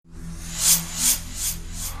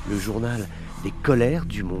le journal des colères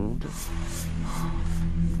du monde.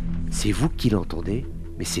 C'est vous qui l'entendez,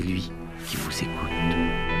 mais c'est lui qui vous écoute.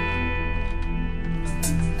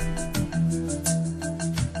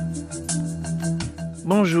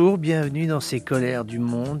 Bonjour, bienvenue dans ces colères du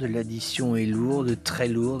monde. L'addition est lourde, très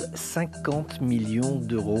lourde, 50 millions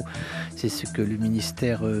d'euros. C'est ce que le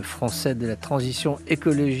ministère français de la transition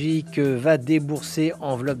écologique va débourser,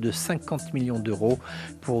 enveloppe de 50 millions d'euros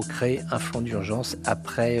pour créer un fonds d'urgence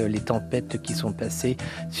après les tempêtes qui sont passées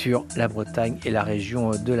sur la Bretagne et la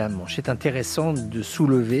région de la Manche. C'est intéressant de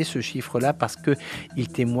soulever ce chiffre-là parce qu'il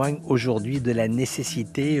témoigne aujourd'hui de la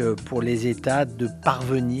nécessité pour les États de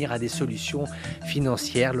parvenir à des solutions financières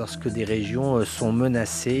lorsque des régions sont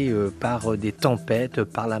menacées par des tempêtes,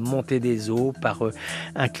 par la montée des eaux, par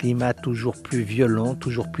un climat toujours plus violent,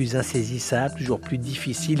 toujours plus insaisissable, toujours plus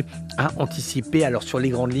difficile à anticiper. Alors sur les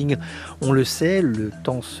grandes lignes, on le sait, le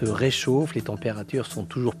temps se réchauffe, les températures sont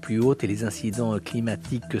toujours plus hautes et les incidents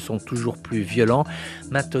climatiques sont toujours plus violents.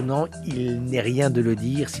 Maintenant, il n'est rien de le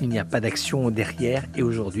dire s'il n'y a pas d'action derrière et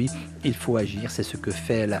aujourd'hui, il faut agir. C'est ce que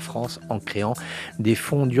fait la France en créant des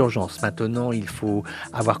fonds d'urgence. Maintenant, il faut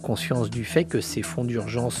avoir conscience du fait que ces fonds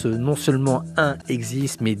d'urgence, non seulement un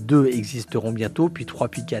existe, mais deux existeront bientôt, puis trois,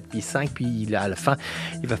 puis quatre, puis cinq, puis à la fin,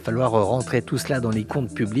 il va falloir rentrer tout cela dans les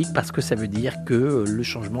comptes publics parce que ça veut dire que le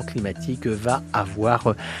changement climatique va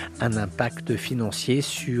avoir un impact financier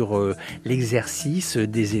sur l'exercice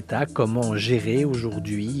des États, comment gérer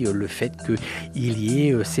aujourd'hui le fait qu'il y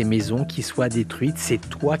ait ces maisons qui soient détruites, ces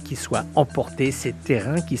toits qui soient emportés, ces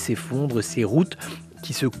terrains qui s'effondrent, ces routes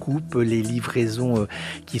qui se coupent, les livraisons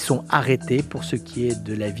qui sont arrêtées pour ce qui est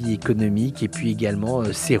de la vie économique et puis également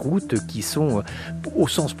ces routes qui sont, au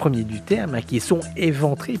sens premier du terme, qui sont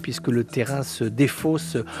éventrées puisque le terrain se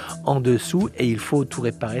défausse en dessous et il faut tout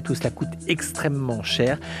réparer. Tout cela coûte extrêmement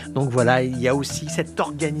cher. Donc voilà, il y a aussi cette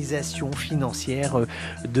organisation financière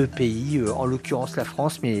de pays, en l'occurrence la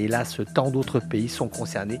France, mais hélas, tant d'autres pays sont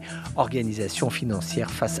concernés. Organisation financière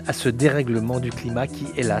face à ce dérèglement du climat qui,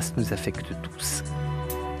 hélas, nous affecte tous.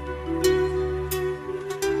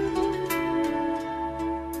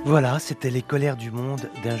 Voilà, c'était les colères du monde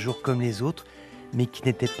d'un jour comme les autres, mais qui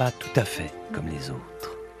n'étaient pas tout à fait comme les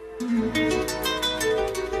autres.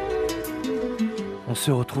 On se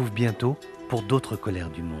retrouve bientôt pour d'autres colères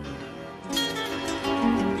du monde.